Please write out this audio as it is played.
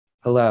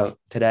Hello.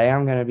 Today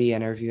I'm going to be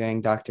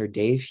interviewing Dr.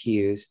 Dave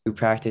Hughes, who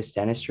practiced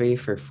dentistry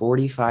for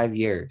 45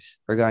 years.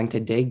 We're going to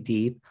dig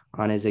deep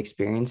on his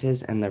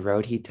experiences and the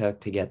road he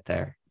took to get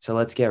there. So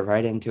let's get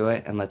right into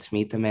it and let's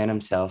meet the man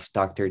himself,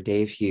 Dr.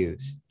 Dave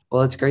Hughes.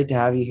 Well, it's great to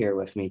have you here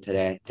with me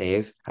today,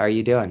 Dave. How are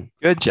you doing?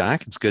 Good,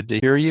 Jack. It's good to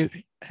hear you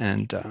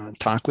and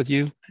talk with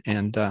you.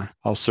 And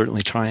I'll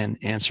certainly try and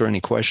answer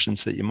any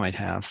questions that you might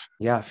have.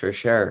 Yeah, for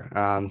sure.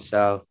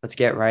 So let's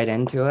get right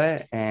into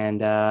it.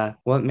 And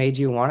what made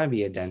you want to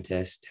be a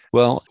dentist?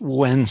 Well,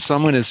 when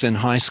someone is in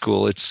high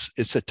school,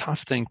 it's a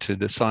tough thing to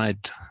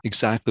decide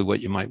exactly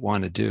what you might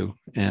want to do.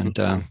 And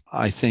Mhm.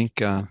 I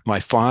think my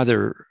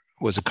father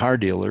was a car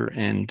dealer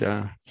and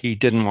he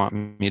didn't want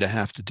me to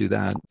have to do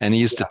that. And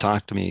he used to Yeah.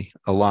 talk to me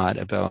a lot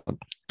about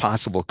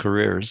possible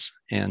careers.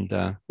 And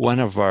one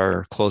of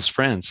our close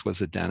friends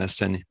was a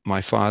dentist. And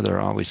my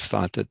father always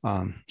thought that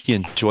he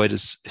enjoyed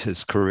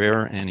his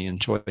career and he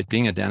enjoyed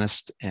being a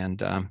dentist.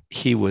 And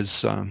he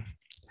was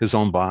his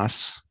own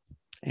boss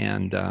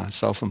and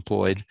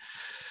self-employed.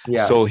 Yeah.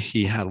 So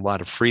he had a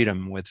lot of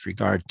freedom with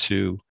regard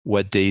to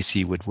what days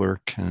he would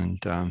work and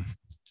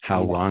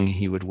how Yeah. long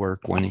he would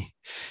work when he,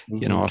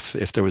 Hmm.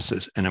 if there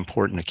was an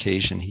important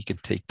occasion, he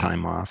could take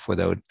time off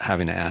without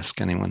having to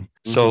ask anyone.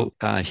 Hmm. So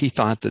he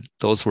thought that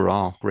those were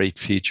all great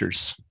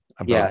features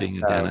about Yeah. being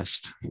a So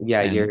dentist.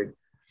 yeah, And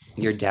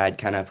your dad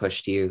kind of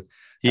pushed you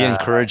he uh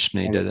encouraged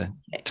me and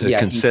to yeah,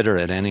 consider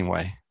it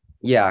anyway.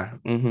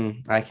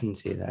 I can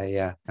see that.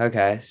 Yeah.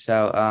 Okay. So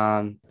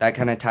that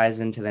kind of ties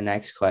into the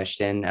next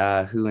question.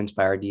 Who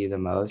inspired you the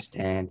most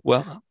and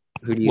Well,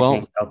 who do you well,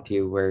 think helped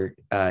you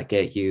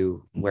get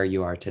you where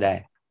you are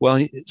today?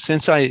 Well,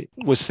 since I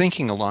was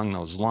thinking along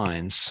those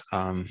lines,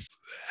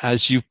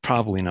 as you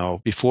probably know,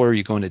 before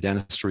you go into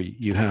dentistry,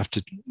 you have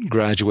to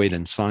graduate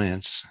in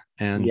science.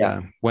 And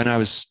Yeah. when I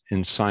was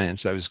in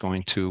science, I was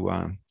going to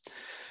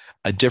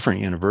a different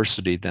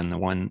university than the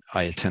one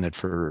I attended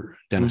for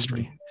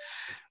dentistry. Hmm.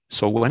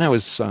 So when I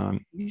was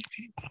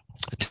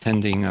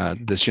attending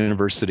this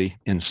university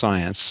in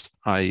science,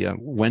 I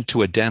went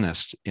to a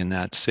dentist in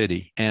that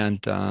city, and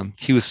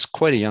he was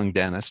quite a young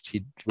dentist.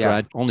 He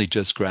Yeah. only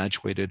just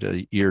graduated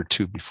a year or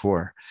two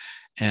before,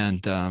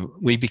 and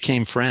we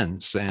became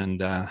friends.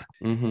 And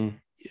Hmm.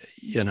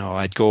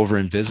 I'd go over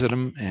and visit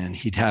him, and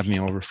he'd have me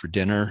over for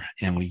dinner,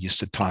 and we used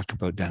to talk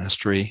about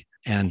dentistry.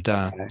 And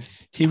Okay.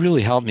 he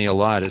really helped me a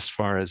lot as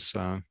far as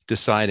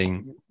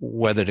deciding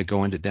whether to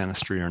go into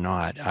dentistry or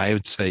not. I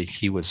would say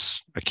he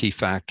was a key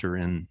factor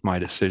in my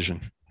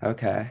decision.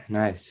 Okay.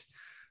 Nice.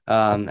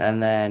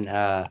 And then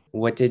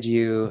what did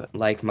you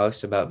like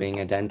most about being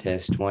a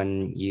dentist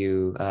when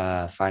you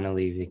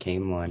finally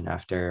became one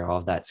after all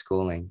of that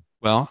schooling?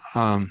 Well,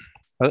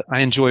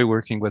 I enjoy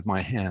working with my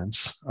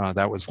hands.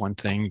 That was one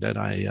thing that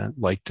I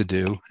like to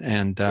do.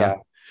 And Yeah.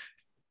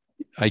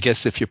 I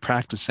guess if you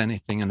practice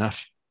anything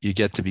enough, you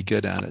get to be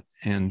good at it.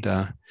 And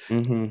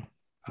Hmm.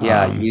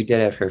 Yeah, um, you did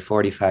it for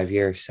 45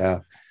 years,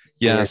 so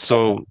yeah, you're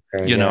so,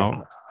 very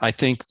good. I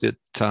think that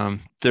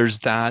there's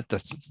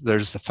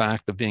there's the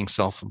fact of being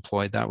self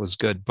employed. That was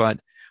good. But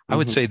I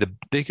would Hmm. say the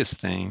biggest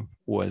thing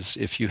was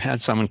if you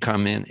had someone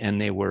come in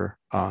and they were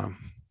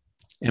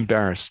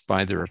embarrassed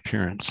by their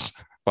appearance,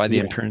 by the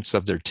Yeah. appearance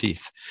of their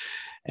teeth.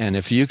 And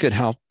if you could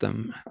help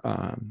them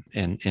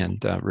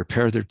and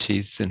repair their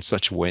teeth in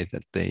such a way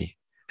that they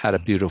had a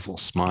beautiful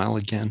smile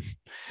again,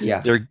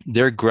 Yeah.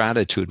 their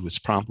gratitude was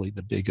probably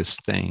the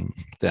biggest thing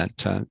that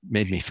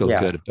made me feel Yeah.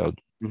 good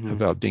Hmm.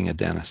 about being a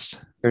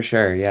dentist. For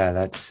sure. Yeah,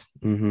 that's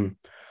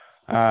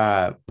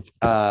uh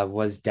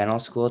was dental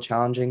school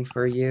challenging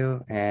for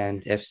you?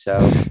 And if so,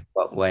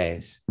 what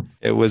ways?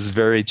 It was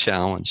very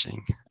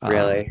challenging.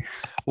 Really?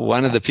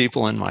 One of the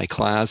people in my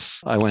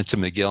class, I went to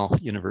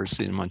McGill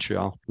University in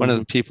Montreal. One of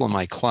Hmm. the people in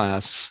my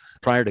class,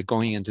 prior to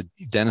going into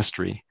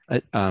dentistry,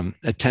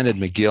 attended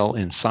McGill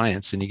in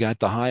science, and he got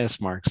the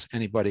highest marks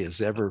anybody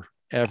has ever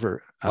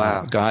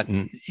Wow.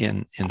 gotten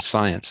in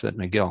science at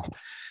McGill.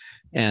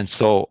 And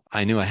so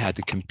I knew I had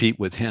to compete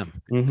with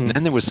him. And Hmm.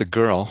 then there was a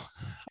girl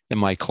in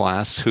my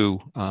class who,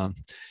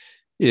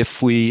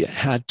 if we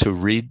had to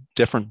read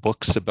different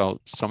books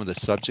about some of the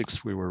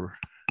subjects we were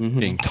Hmm.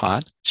 being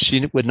taught,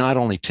 she would not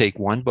only take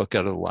one book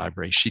out of the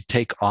library, she'd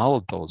take all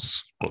of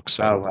those books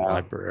out Oh, of the wow.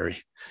 library.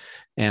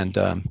 And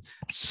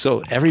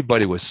so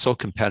everybody was so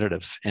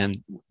competitive,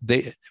 and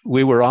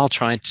we were all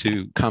trying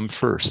to come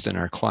first in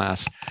our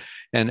class.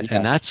 And Yeah.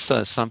 that's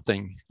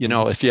something,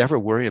 Hmm. if you ever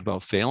worry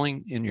about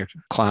failing in your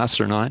class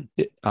or not,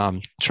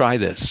 try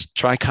this.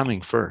 Try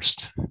coming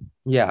first.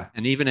 Yeah.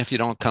 And even if you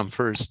don't come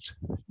first,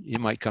 you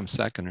might come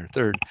second or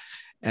third,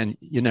 and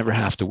you never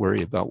have to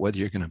worry about whether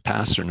you're going to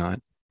pass or not.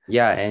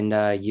 Yeah.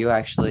 And you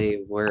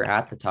actually were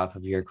at the top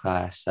of your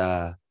class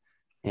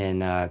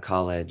in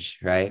college,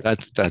 right?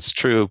 That's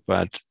true,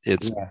 but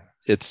Yeah.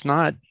 it's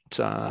not.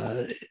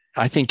 Uh,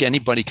 I think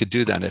anybody could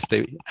do that if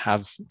they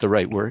have the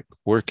right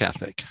work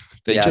ethic.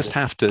 They Yeah. just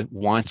have to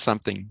want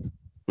something.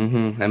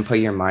 And put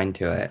your mind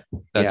to it.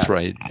 That's Yeah.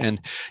 right.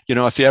 And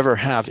if you ever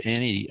have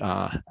any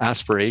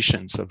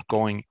aspirations of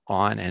going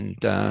on and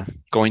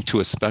going to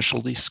a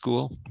specialty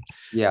school,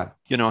 Yeah.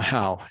 You know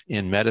how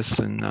in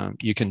medicine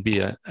you can be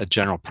a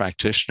general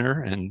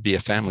practitioner and be a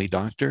family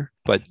doctor,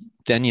 but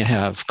then you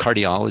have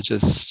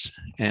cardiologists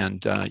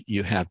and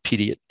you have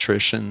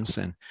pediatricians,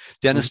 and Mhm.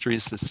 dentistry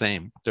is the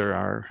same. There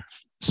are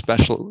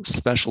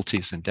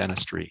specialties in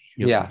dentistry.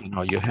 Yeah.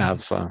 You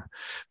have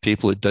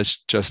people that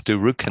just do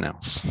root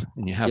canals,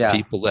 and you have Yeah.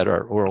 people that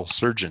are oral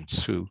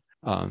surgeons who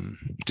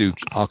do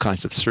all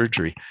kinds of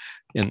surgery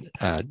in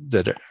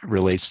that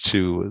relates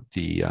to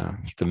the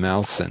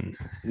mouth and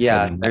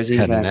Yeah. There's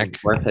head and even neck.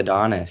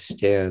 orthodontists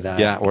too that,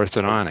 Yeah,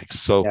 orthodontics.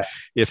 So yeah.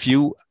 if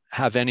you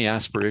have any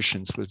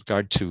aspirations with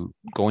regard to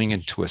going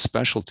into a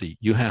specialty,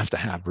 you have to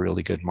have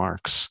really good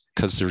marks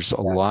because there's a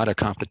Yeah. lot of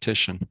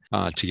competition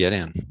to get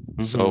in.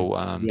 Hmm.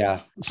 So Yeah.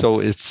 so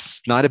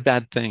it's not a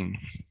bad thing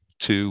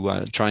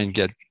to try and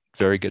get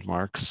very good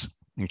marks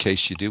in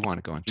case you do want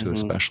to go into a Hmm.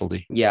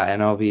 specialty. Yeah,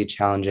 and it'll be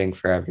challenging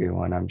for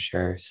everyone, I'm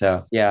sure.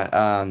 So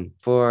yeah,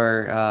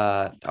 for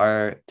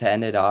our to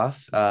end it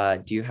off,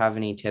 do you have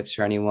any tips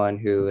for anyone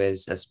who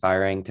is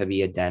aspiring to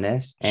be a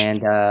dentist?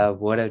 And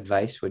what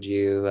advice would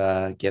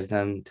you give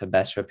them to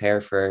best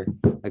prepare for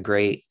a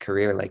great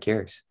career like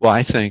yours? Well,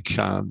 I think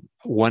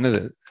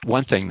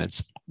one thing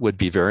that's would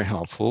be very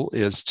helpful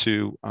is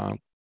to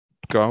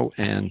go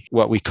and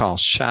what we call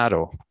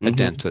shadow a Hmm.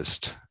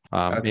 dentist.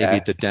 Maybe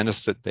Okay. the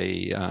dentist that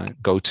they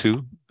go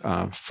to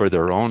for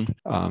their own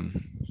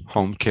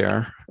home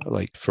care,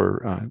 like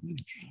for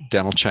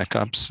dental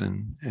checkups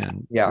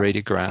and Yeah.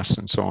 radiographs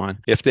and so on.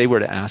 If they were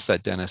to ask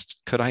that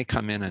dentist, could I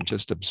come in and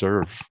just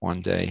observe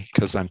one day?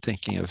 Because I'm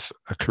thinking of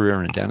a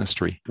career in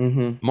dentistry.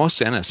 Hmm. Most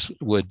dentists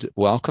would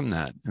welcome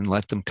that and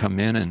let them come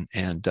in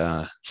and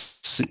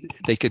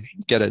they could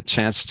get a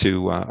chance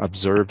to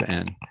observe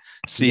and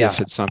see Yeah. if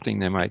it's something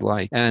they might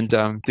like. And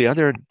the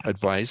other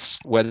advice,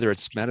 whether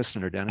it's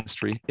medicine or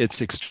dentistry,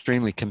 it's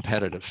extremely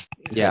competitive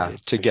Yeah.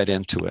 to For get sure.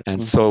 into it. And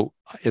Hmm. so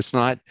it's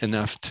not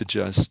enough to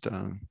just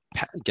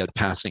get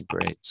passing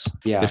grades.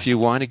 Yeah. If you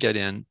want to get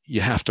in,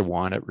 you have to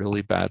want it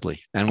really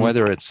badly. And Mhm.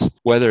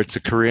 whether it's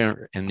a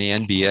career in the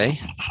NBA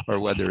or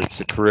whether it's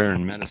a career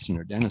in medicine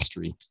or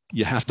dentistry,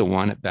 you have to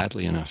want it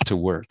badly enough to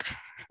work.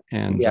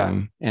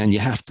 Yeah. And you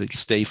have to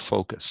stay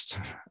focused.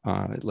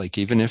 Like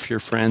even if your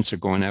friends are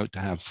going out to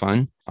have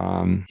fun,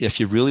 if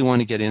you really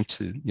want to get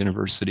into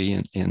university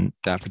in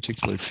that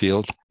particular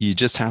field, you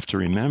just have to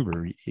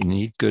remember you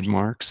need good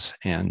marks,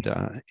 and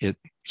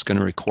it's going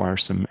to require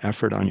some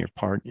effort on your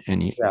part,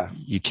 and Yeah.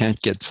 you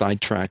can't get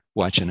sidetracked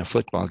watching a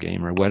football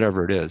game or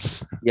whatever it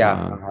is.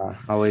 Yeah.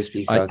 Always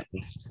be I focused.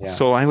 Yeah.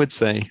 so I would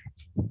say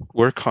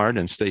work hard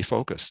and stay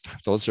focused.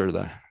 Those are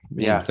the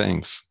main Yeah.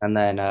 things. And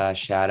then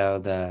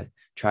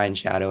try and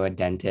shadow a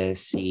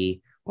dentist,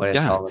 see what it's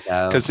Yeah, all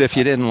about. because if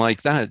you didn't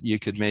like that, you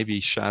could maybe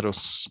shadow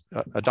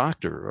a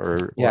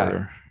doctor Yeah,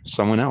 or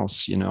someone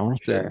else, for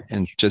that, sure.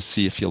 and just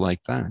see if you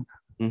like that.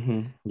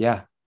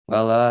 Yeah.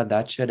 Well,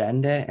 that should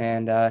end it.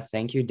 And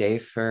thank you,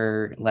 Dave,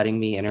 for letting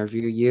me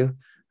interview you.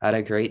 I had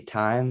a great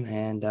time.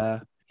 And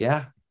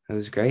yeah, it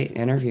was great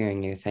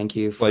interviewing you. Thank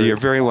you Well, for, you're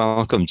very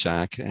welcome,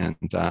 Jack, and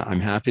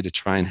I'm happy to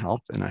try and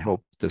help. And I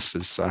hope this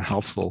is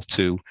helpful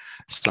to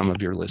some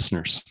of your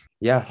listeners.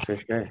 yeah, for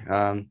sure.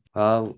 Well,